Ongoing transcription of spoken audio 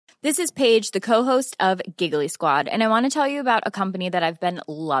This is Paige, the co-host of Giggly Squad, and I want to tell you about a company that I've been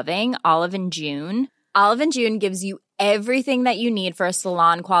loving, Olive & June. Olive & June gives you everything that you need for a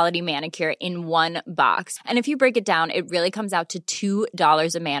salon-quality manicure in one box. And if you break it down, it really comes out to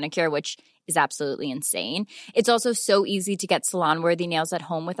 $2 a manicure, which is absolutely insane. It's also so easy to get salon-worthy nails at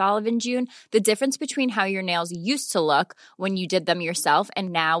home with Olive & June. The difference between how your nails used to look when you did them yourself and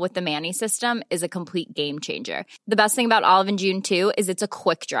now with the Mani system is a complete game changer. The best thing about Olive & June, too, is it's a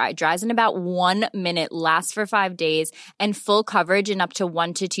quick dry. Dries in about 1 minute, lasts for 5 days, and full coverage in up to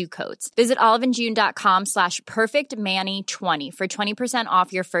 1 to 2 coats. Visit oliveandjune.com/perfectmani20 for 20%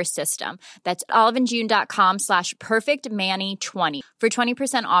 off your first system. That's oliveandjune.com/perfectmani20 for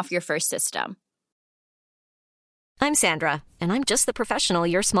 20% off your first system. I'm Sandra, and I'm just the professional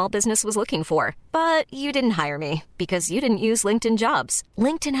your small business was looking for. But you didn't hire me because you didn't use LinkedIn Jobs.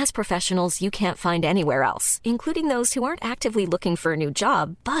 LinkedIn has professionals you can't find anywhere else, including those who aren't actively looking for a new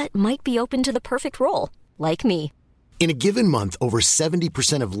job, but might be open to the perfect role, like me. In a given month, over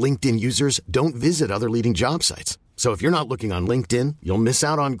 70% of LinkedIn users don't visit other leading job sites. So if you're not looking on LinkedIn, you'll miss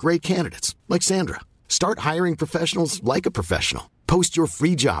out on great candidates like Sandra. Start hiring professionals like a professional. Post your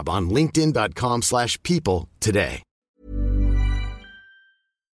free job on linkedin.com/people today.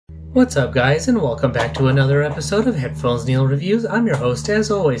 What's up, guys, and welcome back to another episode of Headphones Neil Reviews. I'm your host, as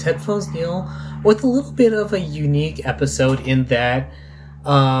always, Headphones Neil, with a little bit of a unique episode in that,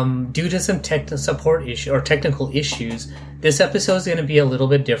 due to some technical issues, this episode is going to be a little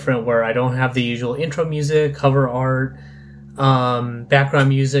bit different, where I don't have the usual intro music, cover art, background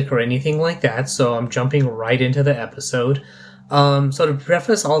music, or anything like that, so I'm jumping right into the episode. So to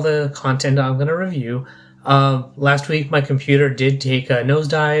preface all the content I'm going to review, last week my computer did take a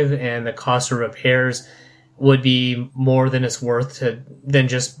nosedive, and the cost of repairs would be more than it's worth than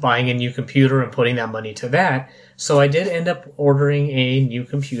just buying a new computer and putting that money to that. So I did end up ordering a new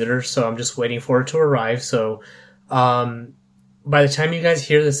computer, so I'm just waiting for it to arrive. So by the time you guys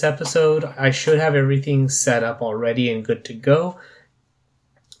hear this episode, I should have everything set up already and good to go.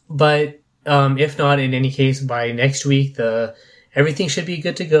 But if not, in any case, by next week, everything should be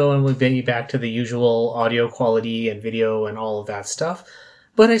good to go, and we'll be back to the usual audio quality and video and all of that stuff.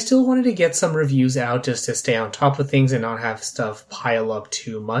 But I still wanted to get some reviews out just to stay on top of things and not have stuff pile up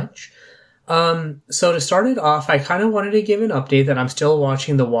too much. So to start it off, I kind of wanted to give an update that I'm still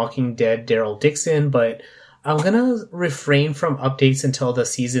watching The Walking Dead Daryl Dixon, but I'm going to refrain from updates until the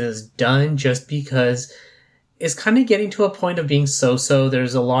season is done, just because it's kind of getting to a point of being so-so.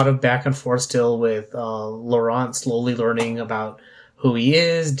 There's a lot of back and forth still with Laurent slowly learning about who he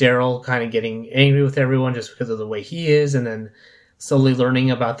is, Daryl kind of getting angry with everyone just because of the way he is, and then slowly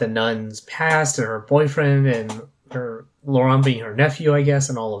learning about the nun's past and her boyfriend and her Laurent being her nephew, I guess,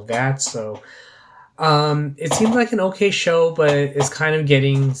 and all of that. So it seems like an okay show, but it's kind of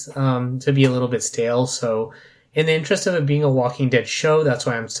getting to be a little bit stale. So in the interest of it being a Walking Dead show, that's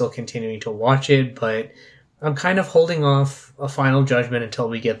why I'm still continuing to watch it, but I'm kind of holding off a final judgment until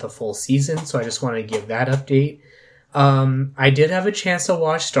we get the full season, so I just want to give that update. I did have a chance to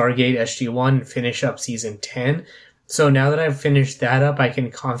watch Stargate SG-1 and finish up Season 10, so now that I've finished that up, I can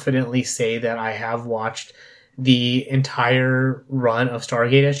confidently say that I have watched the entire run of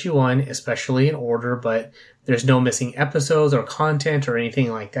Stargate SG-1, especially in order, but there's no missing episodes or content or anything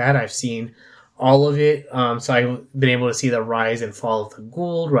like that. I've seen all of it, so I've been able to see the rise and fall of the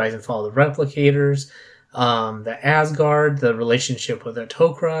Goa'uld, rise and fall of the Replicators, the Asgard, the relationship with the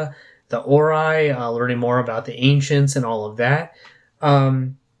Tok'ra, the Ori, learning more about the Ancients and all of that.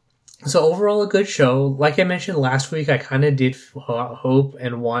 So overall, a good show. Like I mentioned last week, I kind of did hope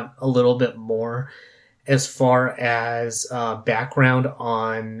and want a little bit more as far as background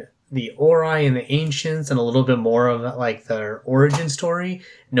on the Ori and the Ancients, and a little bit more of like their origin story.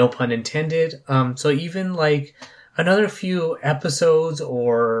 No pun intended. So even like another few episodes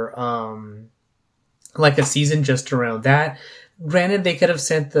or like a season just around that. Granted, they could have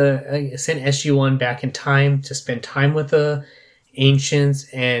sent SG-1 back in time to spend time with the Ancients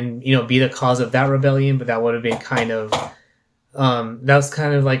and, be the cause of that rebellion, but that would have been kind of, that was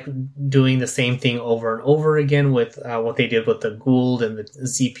kind of like doing the same thing over and over again with what they did with the Goa'uld and the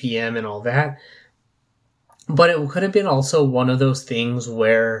ZPM and all that. But it could have been also one of those things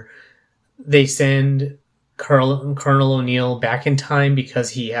where they send Colonel O'Neill back in time because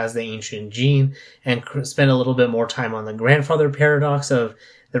he has the ancient gene, and spend a little bit more time on the grandfather paradox of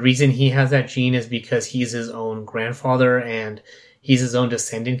the reason he has that gene is because he's his own grandfather and he's his own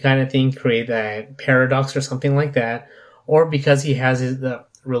descendant kind of thing, create that paradox or something like that, or because he has the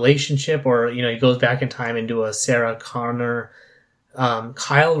relationship, or he goes back in time and do a Sarah Connor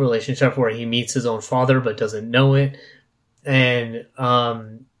Kyle relationship where he meets his own father but doesn't know it, and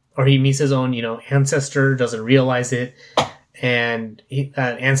or he meets his own, ancestor, doesn't realize it, and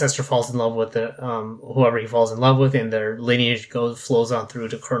that ancestor falls in love with the whoever he falls in love with, and their lineage flows on through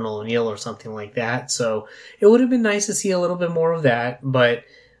to Colonel O'Neill or something like that. So it would have been nice to see a little bit more of that, but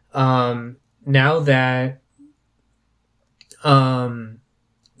now that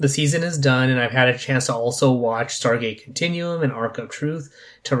the season is done, and I've had a chance to also watch Stargate Continuum and Arc of Truth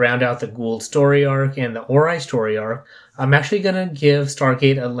to round out the Gould story arc and the Ori story arc, I'm actually going to give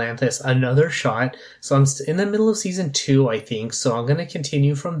Stargate Atlantis another shot. So I'm in the middle of season 2, I think. So I'm going to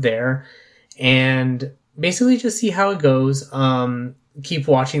continue from there and basically just see how it goes. Keep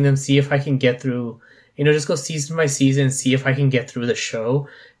watching them, see if I can get through, just go season by season, see if I can get through the show.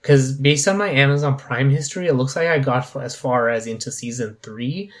 Because based on my Amazon Prime history, it looks like I got as far as into season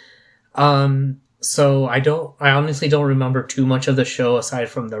 3. So I honestly don't remember too much of the show aside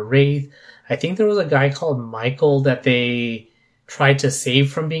from the Wraith. I think there was a guy called Michael that they tried to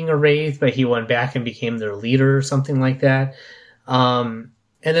save from being a Wraith, but he went back and became their leader or something like that. And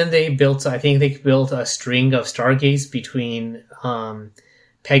then they built a string of Stargates between,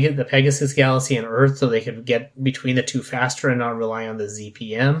 the Pegasus Galaxy and Earth, so they could get between the two faster and not rely on the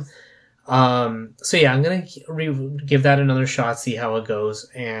ZPM. So yeah, I'm going to give that another shot, see how it goes,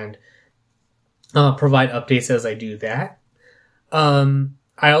 and provide updates as I do that.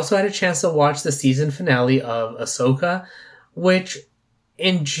 I also had a chance to watch the season finale of Ahsoka, which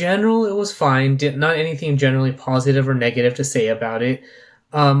in general it was fine. Not anything generally positive or negative to say about it.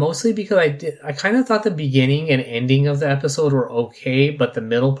 Mostly because I kind of thought the beginning and ending of the episode were okay, but the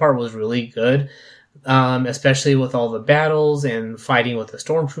middle part was really good. Especially with all the battles and fighting with the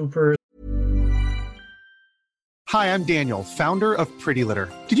stormtroopers. Hi, I'm Daniel, founder of Pretty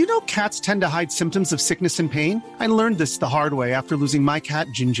Litter. Did you know cats tend to hide symptoms of sickness and pain? I learned this the hard way after losing my cat,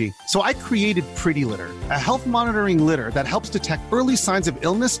 Gingy. So I created Pretty Litter, a health monitoring litter that helps detect early signs of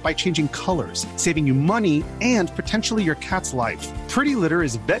illness by changing colors, saving you money and potentially your cat's life. Pretty Litter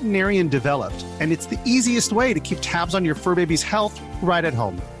is veterinarian developed, and it's the easiest way to keep tabs on your fur baby's health right at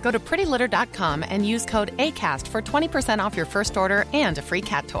home. Go to prettylitter.com and use code ACAST for 20% off your first order and a free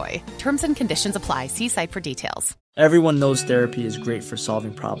cat toy. Terms and conditions apply. See site for details. Everyone knows therapy is great for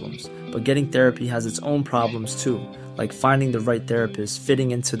solving problems, but getting therapy has its own problems too, like finding the right therapist,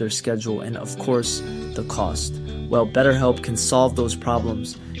 fitting into their schedule, and of course, the cost. Well, BetterHelp can solve those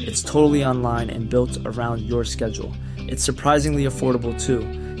problems. It's totally online and built around your schedule. It's surprisingly affordable too.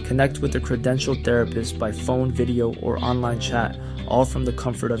 Connect with a credentialed therapist by phone, video, or online chat, all from the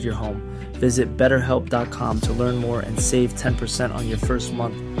comfort of your home. Visit BetterHelp.com to learn more and save 10% on your first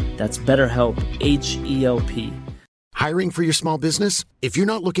month. That's BetterHelp, H-E-L-P. Hiring for your small business? If you're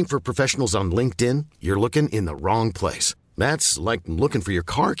not looking for professionals on LinkedIn, you're looking in the wrong place. That's like looking for your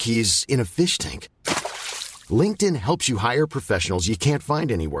car keys in a fish tank. LinkedIn helps you hire professionals you can't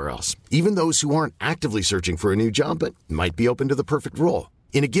find anywhere else, even those who aren't actively searching for a new job but might be open to the perfect role.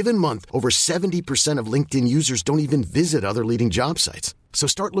 In a given month, over 70% of LinkedIn users don't even visit other leading job sites. So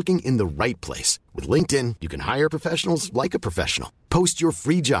start looking in the right place. With LinkedIn, you can hire professionals like a professional. Post your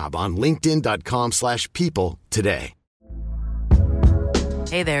free job on linkedin.com/people today.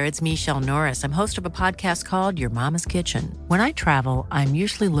 Hey there, it's Michelle Norris. I'm host of a podcast called Your Mama's Kitchen. When I travel, I'm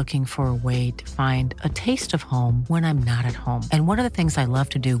usually looking for a way to find a taste of home when I'm not at home. And one of the things I love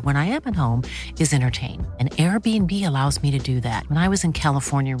to do when I am at home is entertain. And Airbnb allows me to do that. When I was in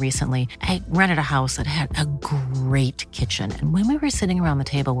California recently, I rented a house that had a great kitchen. And when we were sitting around the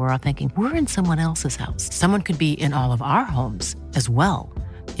table, we're all thinking, we're in someone else's house. Someone could be in all of our homes as well.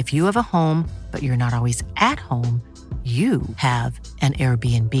 If you have a home, but you're not always at home, you have an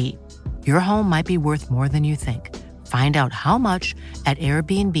Airbnb. Your home might be worth more than you think. Find out how much at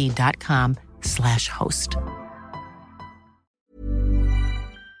airbnb.com/host.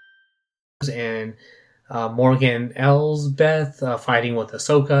 And Morgan Elsbeth fighting with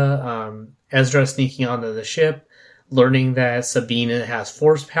Ahsoka. Ezra sneaking onto the ship, learning that Sabina has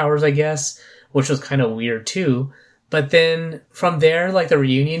force powers, I guess, which was kind of weird too. But then from there, like the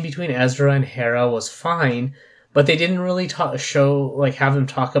reunion between Ezra and Hera was fine. But they didn't really have them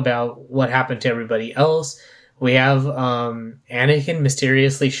talk about what happened to everybody else. We have Anakin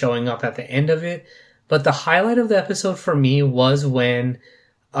mysteriously showing up at the end of it. But the highlight of the episode for me was when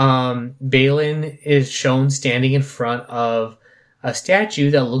Balin is shown standing in front of a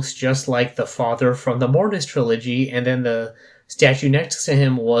statue that looks just like the father from the Mortis trilogy, and then the statue next to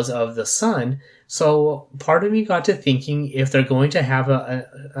him was of the son. So part of me got to thinking, if they're going to have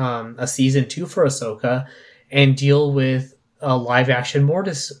a season 2 for Ahsoka, and deal with a live-action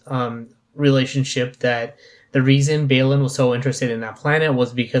Mortis relationship, that the reason Balin was so interested in that planet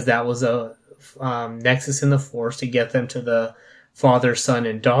was because that was a nexus in the Force to get them to the father, son,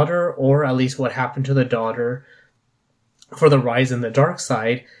 and daughter, or at least what happened to the daughter for the rise in the dark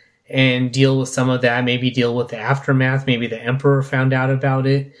side, and deal with some of that, maybe deal with the aftermath. Maybe the Emperor found out about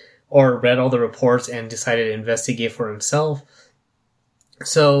it or read all the reports and decided to investigate for himself.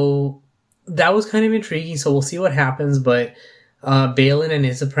 So that was kind of intriguing, so we'll see what happens, but Balin and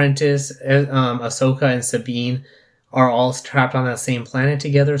his apprentice, Ahsoka and Sabine, are all trapped on that same planet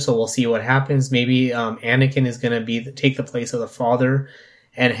together, so we'll see what happens. Maybe Anakin is going to take the place of the father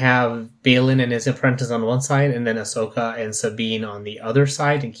and have Balin and his apprentice on one side, and then Ahsoka and Sabine on the other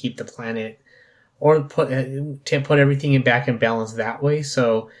side, and keep the planet, or put everything back in balance that way.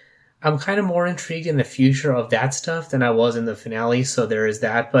 So I'm kind of more intrigued in the future of that stuff than I was in the finale, so there is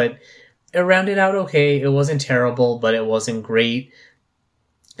that. But it rounded out okay. It wasn't terrible, but it wasn't great.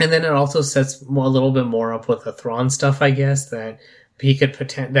 And then it also sets a little bit more up with the Thrawn stuff, I guess, that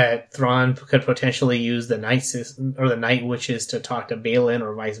Thrawn could potentially use the Night System or the Night Witches to talk to Balin,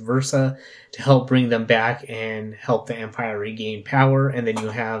 or vice versa, to help bring them back and help the Empire regain power. And then you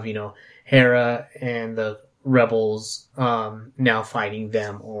have, Hera and the rebels now fighting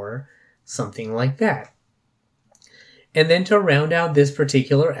them, or something like that. And then to round out this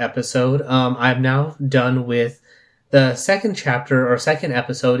particular episode, I'm now done with the second chapter or second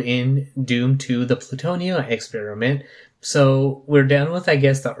episode in Doom 2, the Plutonia experiment. So we're done with, I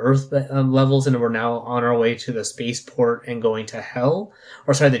guess, the Earth levels, and we're now on our way to the spaceport and going to Hell.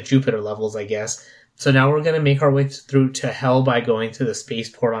 The Jupiter levels, I guess. So now we're going to make our way through to Hell by going to the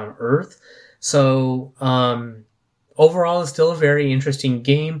spaceport on Earth. So overall, it's still a very interesting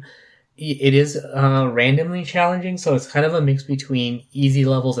game. It is randomly challenging, so it's kind of a mix between easy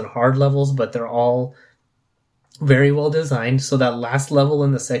levels and hard levels, but they're all very well designed. So that last level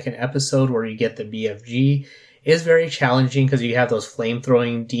in the second episode where you get the BFG is very challenging because you have those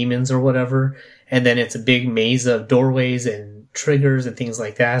flame-throwing demons or whatever, and then it's a big maze of doorways and triggers and things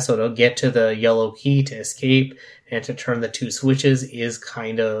like that. So to get to the yellow key to escape and to turn the two switches is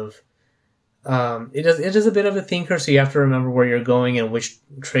kind of it is a bit of a thinker, so you have to remember where you're going and which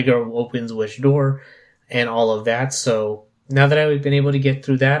trigger opens which door and all of that. So now that I've been able to get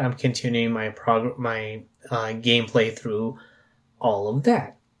through that, I'm continuing my gameplay through all of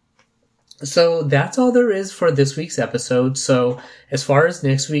that. So that's all there is for this week's episode. So as far as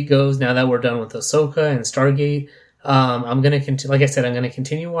next week goes, now that we're done with Ahsoka and Stargate, I'm gonna like I said, I'm gonna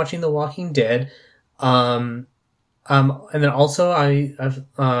continue watching The Walking Dead. And then also,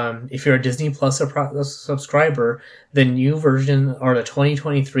 if you're a Disney Plus subscriber, the new version, or the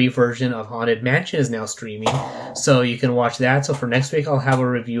 2023 version of Haunted Mansion, is now streaming, so you can watch that. So for next week, I'll have a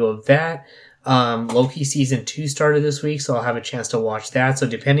review of that. Loki season 2 started this week, so I'll have a chance to watch that. So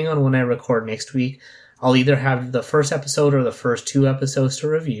depending on when I record next week, I'll either have the first episode or the first 2 episodes to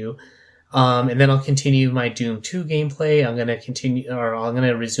review. And then I'll continue my Doom 2 gameplay. I'm going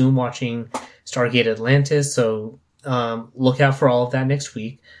to resume watching Stargate Atlantis. So look out for all of that next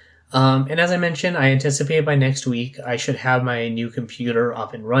week. And as I mentioned, I anticipate by next week I should have my new computer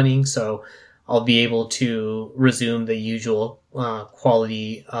up and running, so I'll be able to resume the usual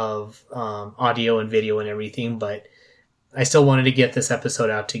quality of audio and video and everything, but I still wanted to get this episode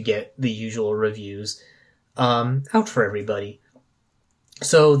out to get the usual reviews out for everybody.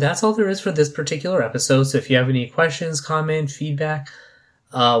 So that's all there is for this particular episode. So if you have any questions, comments, feedback,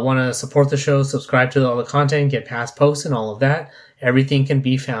 want to support the show, subscribe to all the content, get past posts and all of that, everything can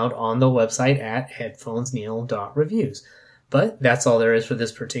be found on the website at headphonesneil.reviews. But that's all there is for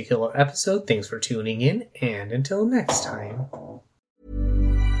this particular episode. Thanks for tuning in, and until next time.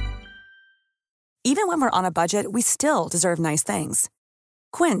 Even when we're on a budget, we still deserve nice things.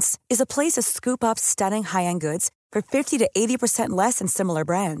 Quince is a place to scoop up stunning high-end goods for 50 to 80% less than similar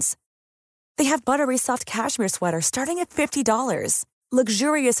brands. They have buttery soft cashmere sweaters starting at $50,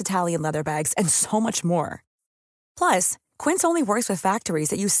 luxurious Italian leather bags, and so much more. Plus, Quince only works with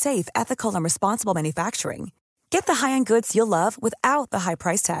factories that use safe, ethical, and responsible manufacturing. Get the high-end goods you'll love without the high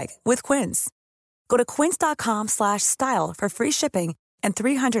price tag with Quince. Go to quince.com/style for free shipping and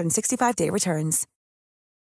 365-day returns.